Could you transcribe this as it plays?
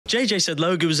JJ said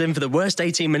Logan was in for the worst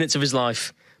 18 minutes of his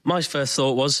life. My first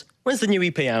thought was, when's the new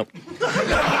EP out?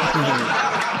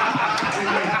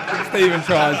 Stephen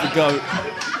tries to go.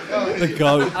 The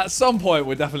goat. At some point,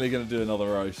 we're definitely going to do another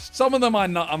roast. Some of them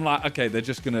I'm like, okay, they're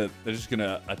just gonna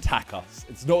attack us.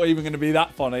 It's not even going to be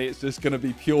that funny. It's just going to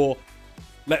be pure.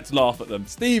 Let's laugh at them.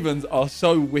 Stevens are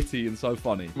so witty and so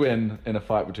funny. Win in a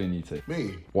fight between you two.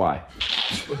 Me. Why?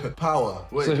 Power.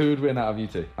 Wait. So who would win out of you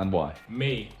two, and why?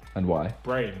 Me. And why?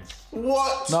 Brains.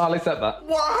 What? No, I'll accept that.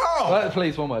 Wow.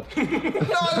 Please, one word. No.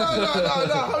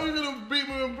 How are you going to beat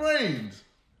me with brains?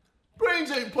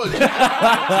 Brains ain't punching.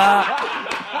 That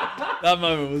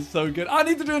moment was so good. I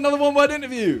need to do another one-word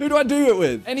interview. Who do I do it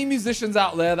with? Any musicians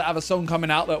out there that have a song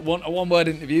coming out that want a one-word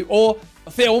interview or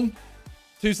a film,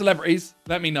 2 celebrities,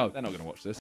 let me know. They're not going to watch this.